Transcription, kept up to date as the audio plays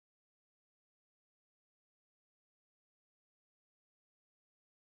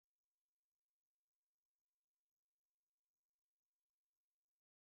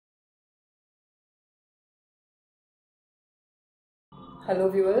Hello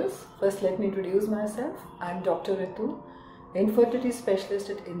viewers, first let me introduce myself. I am Dr. Ritu, infertility specialist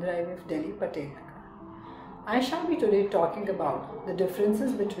at Indira IVF, Delhi, Patel. I shall be today talking about the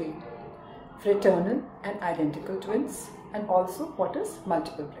differences between fraternal and identical twins and also what is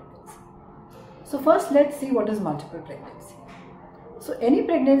multiple pregnancy. So first let's see what is multiple pregnancy. So any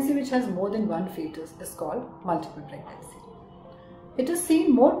pregnancy which has more than one fetus is called multiple pregnancy. It is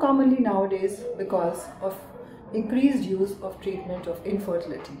seen more commonly nowadays because of increased use of treatment of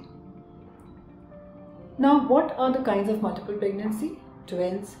infertility. Now, what are the kinds of multiple pregnancy?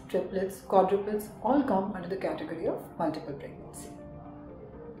 Twins, triplets, quadruplets all come under the category of multiple pregnancy.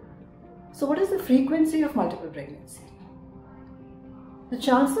 So what is the frequency of multiple pregnancy? The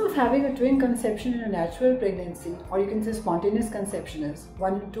chances of having a twin conception in a natural pregnancy, or you can say spontaneous conception, is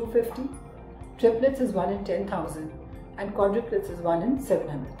 1 in 250, triplets is 1 in 10,000 and quadruplets is 1 in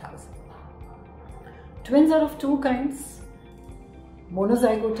 700,000. Twins are of two kinds,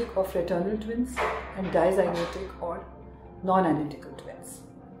 monozygotic or fraternal twins and dizygotic or non-identical twins.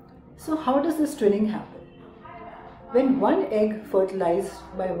 So how does this twinning happen? When one egg fertilized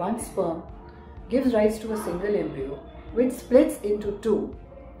by one sperm gives rise to a single embryo which splits into two,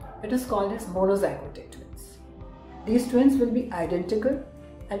 it is called as monozygotic twins. These twins will be identical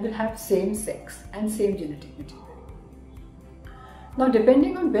and will have same sex and same genetic material. Now,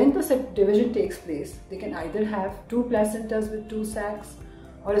 depending on when the division takes place, they can either have two placentas with two sacs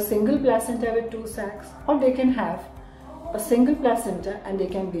or a single placenta with two sacs, or they can have a single placenta and they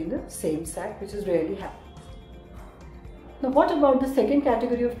can be in the same sac, which is rarely happens. Now, what about the second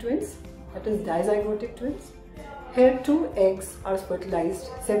category of twins, that is dizygotic twins? Here two eggs are fertilized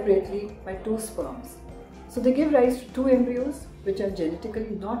separately by two sperms. So they give rise to two embryos which are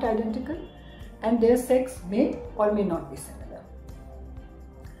genetically not identical and their sex may or may not be similar.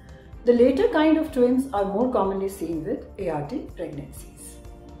 The later kind of twins are more commonly seen with ART pregnancies.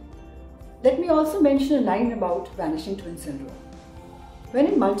 Let me also mention a line about vanishing twin syndrome. When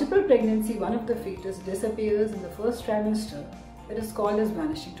in multiple pregnancy one of the fetus disappears in the first trimester, it is called as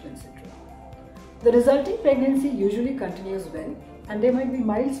vanishing twin syndrome. The resulting pregnancy usually continues well and there might be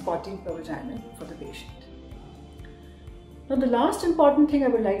mild spotting per vagina for the patient. Now the last important thing I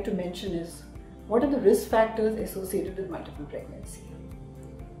would like to mention is what are the risk factors associated with multiple pregnancy.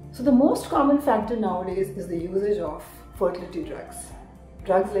 So the most common factor nowadays is the usage of fertility drugs.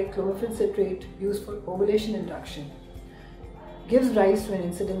 Drugs like clomiphene citrate used for ovulation induction gives rise to an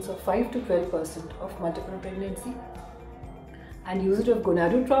incidence of 5 to 12% of multiple pregnancy, and usage of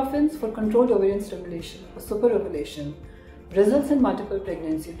gonadotrophins for controlled ovarian stimulation or superovulation results in multiple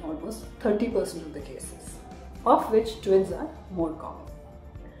pregnancy in almost 30% of the cases, of which twins are more common.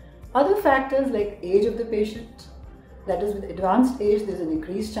 Other factors like age of the patient, that is with advanced age there is an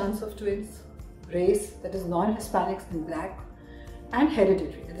increased chance of twins, race, that is non-Hispanics and black, and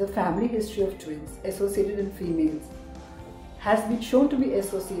hereditary, that is a family history of twins associated in females, has been shown to be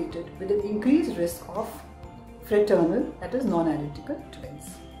associated with an increased risk of fraternal, that is non-identical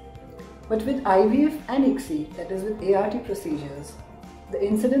twins. But with IVF and ICSI, that is with ART procedures, the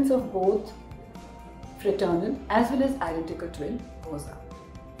incidence of both fraternal as well as identical twin goes up.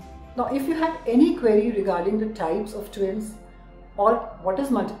 Now, if you have any query regarding the types of twins or what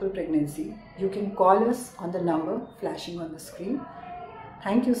is multiple pregnancy, you can call us on the number flashing on the screen.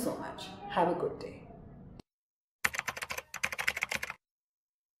 Thank you so much. Have a good day.